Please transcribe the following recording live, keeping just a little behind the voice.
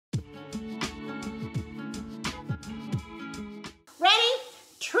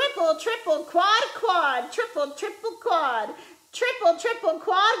triple, triple, quad, quad, triple, triple, quad, triple, triple,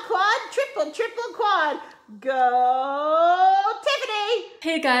 quad, quad, triple, triple, quad. Go, Tiffany!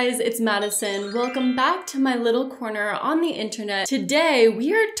 Hey guys, it's Madison. Welcome back to my little corner on the internet. Today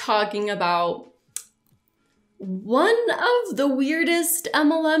we are talking about one of the weirdest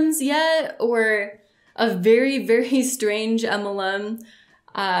MLMs yet, or a very, very strange MLM.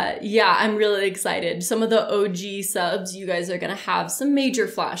 Yeah, I'm really excited. Some of the OG subs, you guys are gonna have some major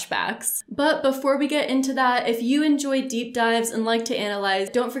flashbacks. But before we get into that, if you enjoy deep dives and like to analyze,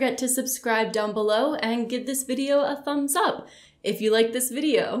 don't forget to subscribe down below and give this video a thumbs up if you like this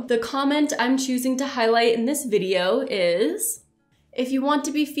video. The comment I'm choosing to highlight in this video is, if you want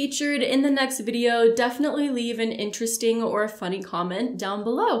to be featured in the next video, definitely leave an interesting or funny comment down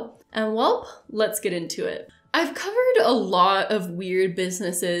below. And well, let's get into it. I've covered a lot of weird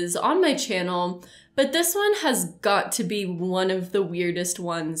businesses on my channel, but this one has got to be one of the weirdest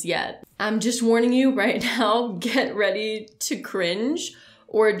ones yet. I'm just warning you right now, get ready to cringe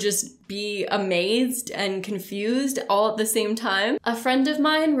or just be amazed and confused all at the same time. A friend of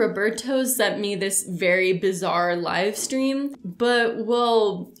mine, Roberto, sent me this very bizarre live stream, but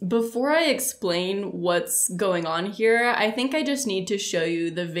well, before I explain what's going on here, I think I just need to show you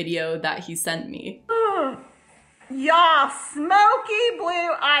the video that he sent me. Y'all, smoky blue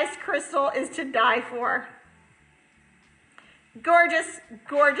ice crystal is to die for. Gorgeous,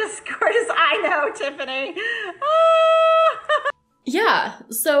 gorgeous, gorgeous. I know, Tiffany. Yeah,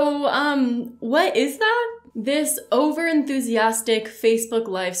 so what is that? This over-enthusiastic Facebook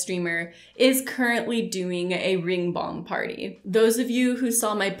live streamer is currently doing a ring bomb party. Those of you who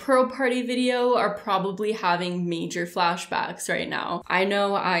saw my pearl party video are probably having major flashbacks right now. I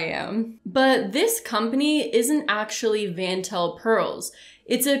know I am. But this company isn't actually Vantel Pearls.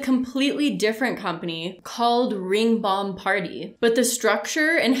 It's a completely different company called Ring Bomb Party, but the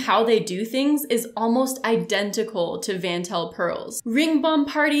structure and how they do things is almost identical to Vantel Pearls. Ring Bomb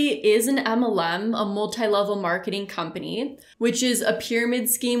Party is an MLM, a multi-level marketing company, which is a pyramid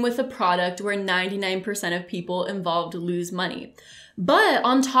scheme with a product where 99% of people involved lose money. But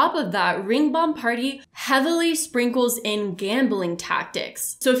on top of that, Ring Bomb Party heavily sprinkles in gambling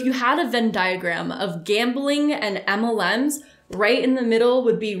tactics. So if you had a Venn diagram of gambling and MLMs, right in the middle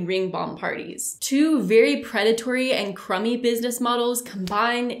would be ring bomb parties. Two very predatory and crummy business models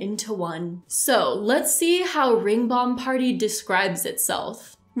combined into one. So let's see how Ring Bomb Party describes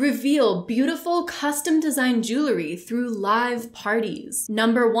itself. Reveal beautiful custom designed jewelry through live parties.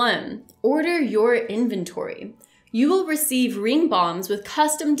 Number 1, order your inventory. You will receive ring bombs with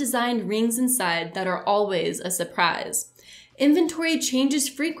custom designed rings inside that are always a surprise. Inventory changes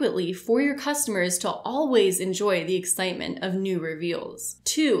frequently for your customers to always enjoy the excitement of new reveals.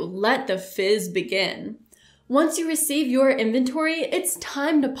 2, let the fizz begin. Once you receive your inventory, it's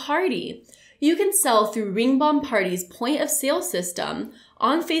time to party. You can sell through Ring Bomb Party's point of sale system,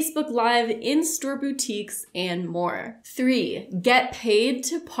 on Facebook Live, in-store boutiques, and more. 3, get paid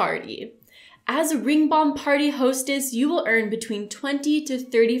to party. As a Ring Bomb Party hostess, you will earn between 20 to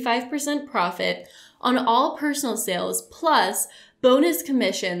 35% profit on all personal sales, plus bonus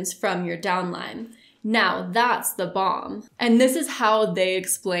commissions from your downline. Now that's the bomb. And this is how they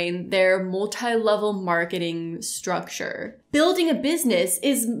explain their multi-level marketing structure. Building a business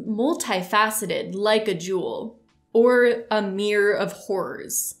is multifaceted like a jewel, or a mirror of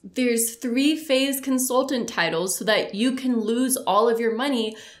horrors. There's 3-phase consultant titles so that you can lose all of your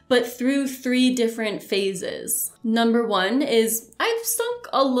money, but through 3 different phases. Number 1 is, I've sunk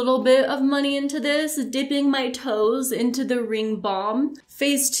a little bit of money into this, dipping my toes into the ring bomb.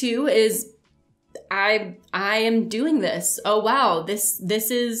 Phase 2 is, I am doing this. Oh wow, this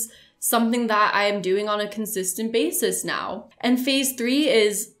is something that I am doing on a consistent basis now. And phase 3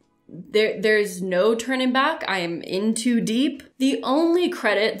 is, there's no turning back. I am in too deep. The only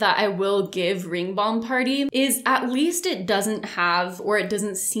credit that I will give Ring Bomb Party is at least it doesn't have, or it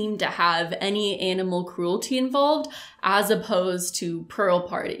doesn't seem to have, any animal cruelty involved as opposed to pearl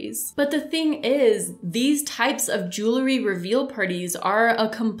parties. But the thing is, these types of jewelry reveal parties are a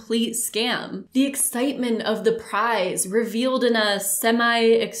complete scam. The excitement of the prize revealed in a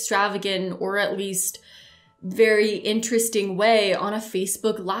semi-extravagant, or at least very interesting way on a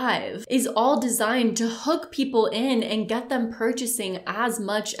Facebook Live, is all designed to hook people in and get them purchasing as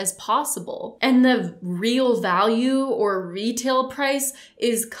much as possible. And the real value or retail price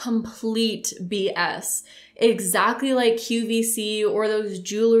is complete BS. Exactly like QVC or those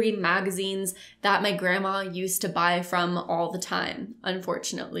jewelry magazines that my grandma used to buy from all the time,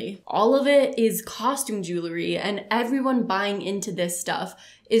 unfortunately. All of it is costume jewelry, and everyone buying into this stuff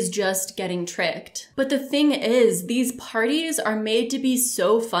is just getting tricked. But the thing is, these parties are made to be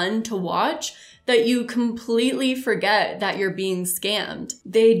so fun to watch that you completely forget that you're being scammed.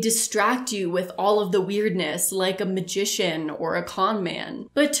 They distract you with all of the weirdness like a magician or a con man.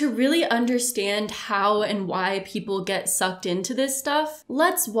 But to really understand how and why people get sucked into this stuff,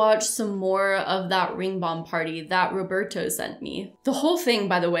 let's watch some more of that ring bomb party that Roberto sent me. The whole thing,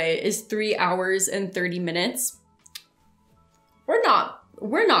 by the way, is 3 hours and 30 minutes. We're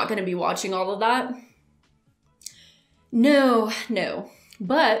not gonna be watching all of that. No.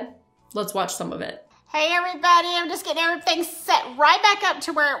 But let's watch some of it. Hey everybody, I'm just getting everything set right back up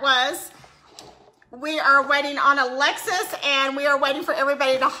to where it was. We are waiting on Alexis and we are waiting for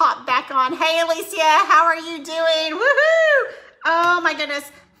everybody to hop back on. Hey Alicia, how are you doing? Woohoo! Oh my goodness,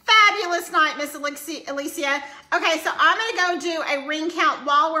 fabulous night, Miss Alicia. Okay, so I'm gonna go do a ring count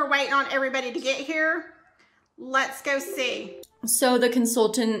while we're waiting on everybody to get here. Let's go see. So the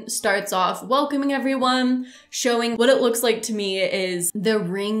consultant starts off welcoming everyone, showing what it looks like to me is the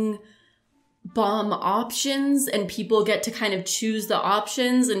ring bomb options, and people get to kind of choose the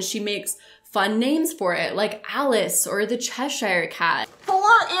options, and she makes fun names for it, like Alice or the Cheshire Cat. 4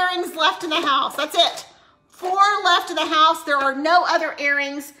 earrings left in the house. That's it. 4 left in the house. There are no other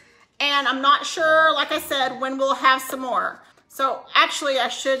earrings, and I'm not sure, like I said, when we'll have some more. So actually, I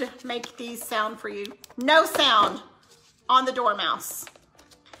should make these sound for you. No sound on the dormouse.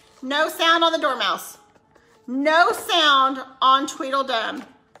 No sound on the dormouse. No sound on Tweedledum.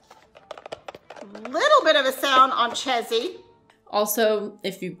 Little bit of a sound on Chezzy. Also,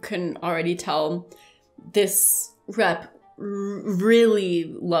 if you couldn't already tell, this rep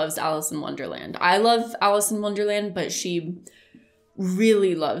really loves Alice in Wonderland. I love Alice in Wonderland, but she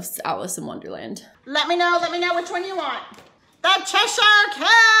really loves Alice in Wonderland. Let me know which one you want. That Cheshire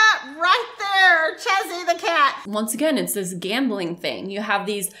Cat right there, Chezzy the cat. Once again, it's this gambling thing. You have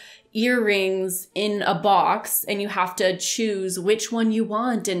these earrings in a box and you have to choose which one you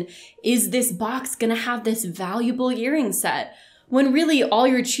want, and is this box gonna have this valuable earring set? When really all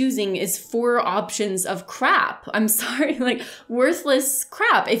you're choosing is 4 options of crap. I'm sorry, like worthless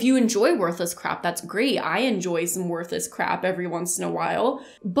crap. If you enjoy worthless crap, that's great. I enjoy some worthless crap every once in a while,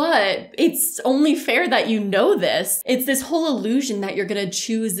 but it's only fair that you know this. It's this whole illusion that you're gonna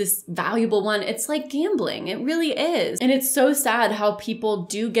choose this valuable one. It's like gambling, it really is. And it's so sad how people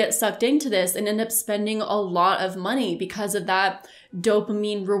do get sucked into this and end up spending a lot of money because of that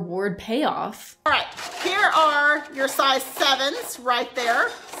dopamine reward payoff. All right, here are your size 7s right there,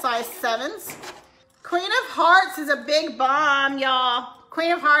 size 7s. Queen of Hearts is a big bomb, y'all.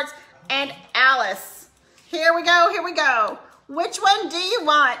 Queen of Hearts and Alice. Here we go. Which one do you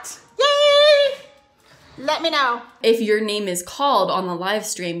want? Yay! Let me know. If your name is called on the live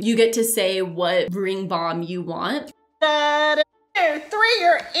stream, you get to say what ring bomb you want. 2, 3,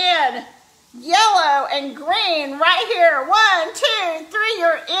 you're in. Yellow and green right here. 1, 2, 3,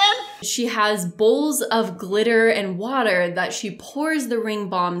 you're in. She has bowls of glitter and water that she pours the ring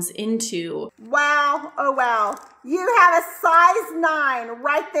bombs into. Wow, oh wow. You have a size 9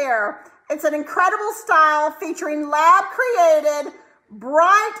 right there. It's an incredible style featuring lab-created,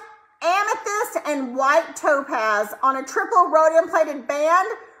 bright amethyst and white topaz on a triple rhodium-plated band.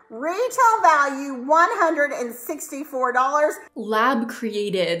 Retail value $164. Lab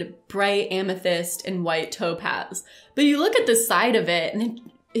created bright amethyst and white topaz. But you look at the side of it and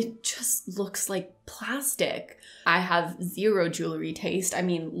it just looks like plastic. I have zero jewelry taste. I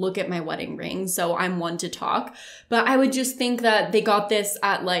mean, look at my wedding ring, so I'm one to talk. But I would just think that they got this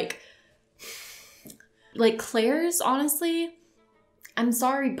at like Claire's, honestly. I'm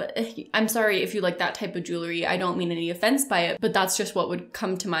sorry if you like that type of jewelry. I don't mean any offense by it, but that's just what would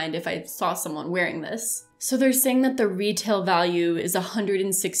come to mind if I saw someone wearing this. So they're saying that the retail value is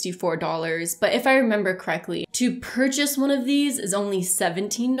 $164, but if I remember correctly, to purchase one of these is only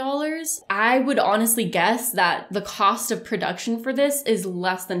 $17. I would honestly guess that the cost of production for this is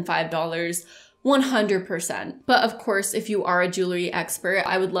less than $5. 100%. But of course, if you are a jewelry expert,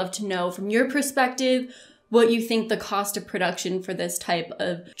 I would love to know from your perspective what you think the cost of production for this type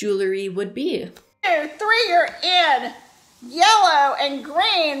of jewelry would be. 2, 3, you're in. Yellow and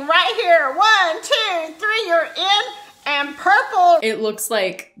green right here. 1, 2, 3, you're in. And purple. It looks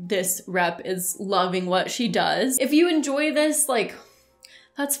like this rep is loving what she does. If you enjoy this, like,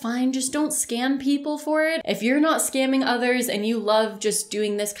 that's fine. Just don't scam people for it. If you're not scamming others and you love just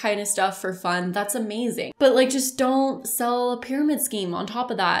doing this kind of stuff for fun, that's amazing. But like, just don't sell a pyramid scheme on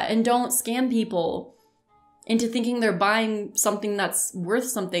top of that, and don't scam people into thinking they're buying something that's worth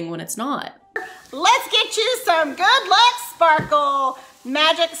something when it's not. Let's get you some good luck sparkle.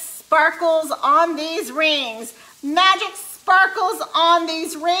 Magic sparkles on these rings. Magic sparkles on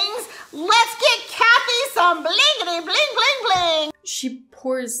these rings. Let's get Kathy some blingity bling bling bling. She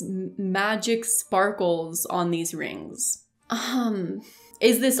pours magic sparkles on these rings.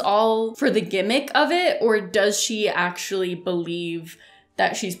 Is this all for the gimmick of it, or does she actually believe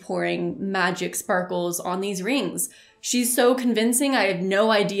that she's pouring magic sparkles on these rings? She's so convincing, I have no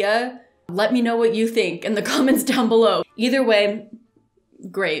idea. Let me know what you think in the comments down below. Either way,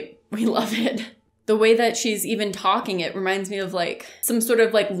 great, we love it. The way that she's even talking, it reminds me of like some sort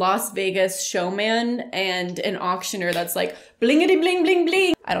of like Las Vegas showman and an auctioneer that's like blingity bling bling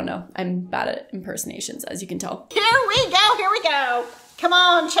bling. I don't know, I'm bad at impersonations, as you can tell. Here we go, here we go. Come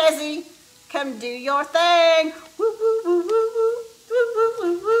on, Chezzy, come do your thing. Woo, woo, woo, woo, woo. Woo, woo,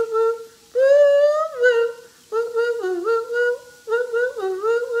 woo, woo, woo.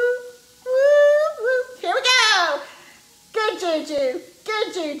 Here we go. Good juju,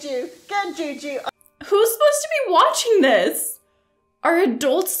 good juju, good juju. Who's supposed to be watching this? Are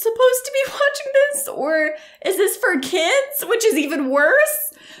adults supposed to be watching this? Or is this for kids, which is even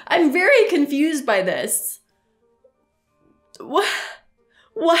worse? I'm very confused by this. What?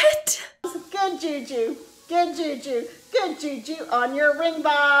 Good juju, good juju, good juju on your ring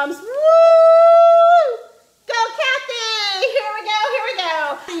bombs. Woo! Go, Kathy! Here we go, here we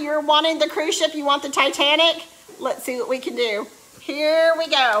go. You're wanting the cruise ship, you want the Titanic? Let's see what we can do. Here we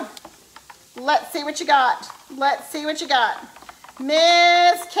go. Let's see what you got. Let's see what you got.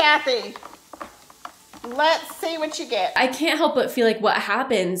 Miss Kathy. Let's see what you get. I can't help but feel like what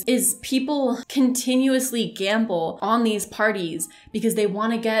happens is people continuously gamble on these parties because they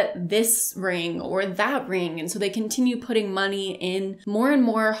want to get this ring or that ring. And so they continue putting money in more and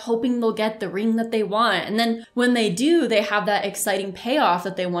more, hoping they'll get the ring that they want. And then when they do, they have that exciting payoff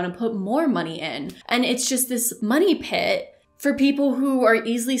that they want to put more money in. And it's just this money pit for people who are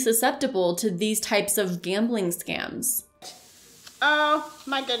easily susceptible to these types of gambling scams. Oh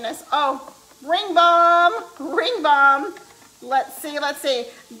my goodness. Oh. Ring bomb, ring bomb. Let's see, let's see.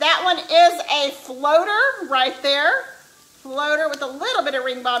 That one is a floater right there. Floater with a little bit of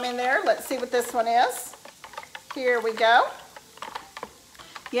ring bomb in there. Let's see what this one is. Here we go.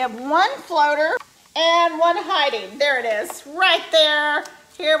 You have one floater and one hiding. There it is, right there.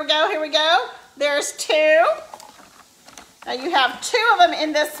 Here we go, here we go. There's two. Now you have two of them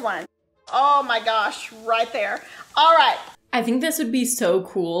in this one. Oh my gosh, right there. All right. I think this would be so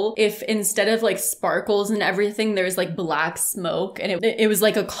cool if instead of like sparkles and everything, there's like black smoke and it was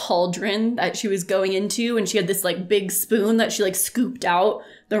like a cauldron that she was going into and she had this like big spoon that she like scooped out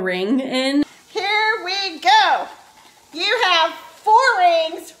the ring in. Here we go. You have 4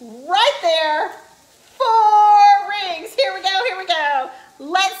 rings right there. 4 rings. Here we go, here we go.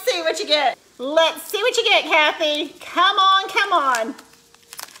 Let's see what you get. Let's see what you get, Kathy. Come on, come on.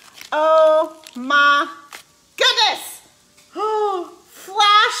 Oh my goodness. Oh,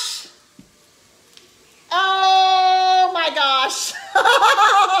 flash. Oh my gosh.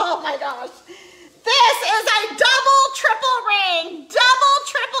 Oh my gosh. This is a double triple ring. Double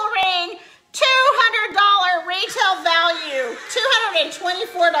triple ring. $200 retail value.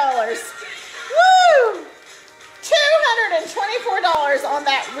 $224. Woo! $224 on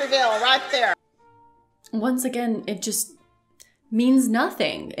that reveal right there. Once again, it just means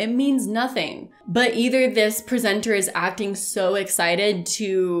nothing. It means nothing. But either this presenter is acting so excited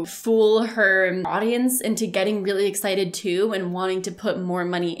to fool her audience into getting really excited too and wanting to put more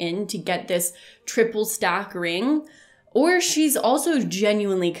money in to get this triple stack ring, or she's also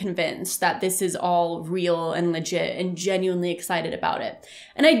genuinely convinced that this is all real and legit and genuinely excited about it.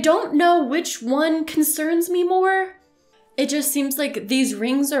 And I don't know which one concerns me more. It just seems like these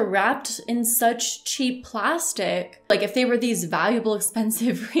rings are wrapped in such cheap plastic. Like if they were these valuable,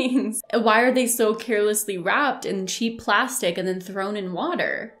 expensive rings, why are they so carelessly wrapped in cheap plastic and then thrown in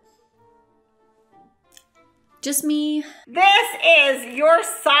water? Just me. This is your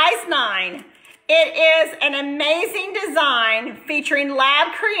size 9. It is an amazing design featuring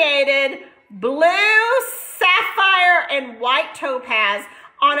lab created blue, sapphire, and white topaz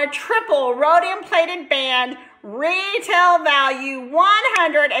on a triple rhodium plated band. Retail value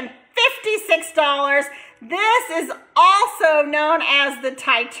 $156. This is also known as the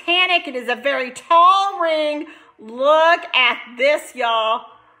Titanic. It is a very tall ring. Look at this, y'all.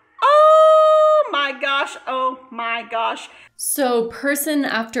 Oh my gosh, oh my gosh. So person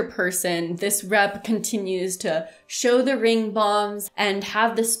after person, this rep continues to show the ring bombs and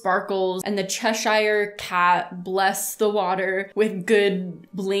have the sparkles, and the Cheshire cat bless the water with good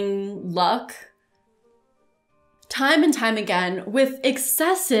bling luck. Time and time again, with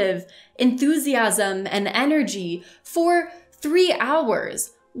excessive enthusiasm and energy for 3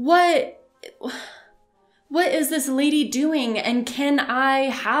 hours. What What is this lady doing, and can I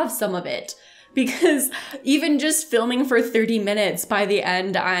have some of it? Because even just filming for 30 minutes, by the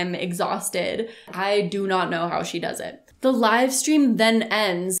end, I'm exhausted. I do not know how she does it. The live stream then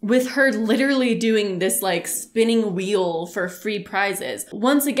ends with her literally doing this like spinning wheel for free prizes.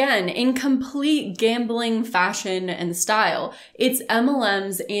 Once again, in complete gambling fashion and style. It's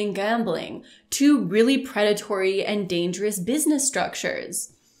MLMs and gambling, two really predatory and dangerous business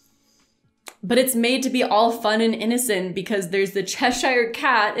structures. But it's made to be all fun and innocent because there's the Cheshire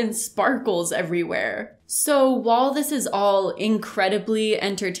Cat and sparkles everywhere. So while this is all incredibly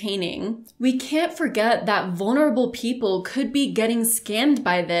entertaining, we can't forget that vulnerable people could be getting scammed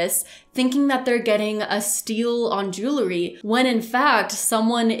by this, thinking that they're getting a steal on jewelry, when in fact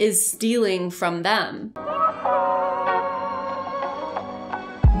someone is stealing from them.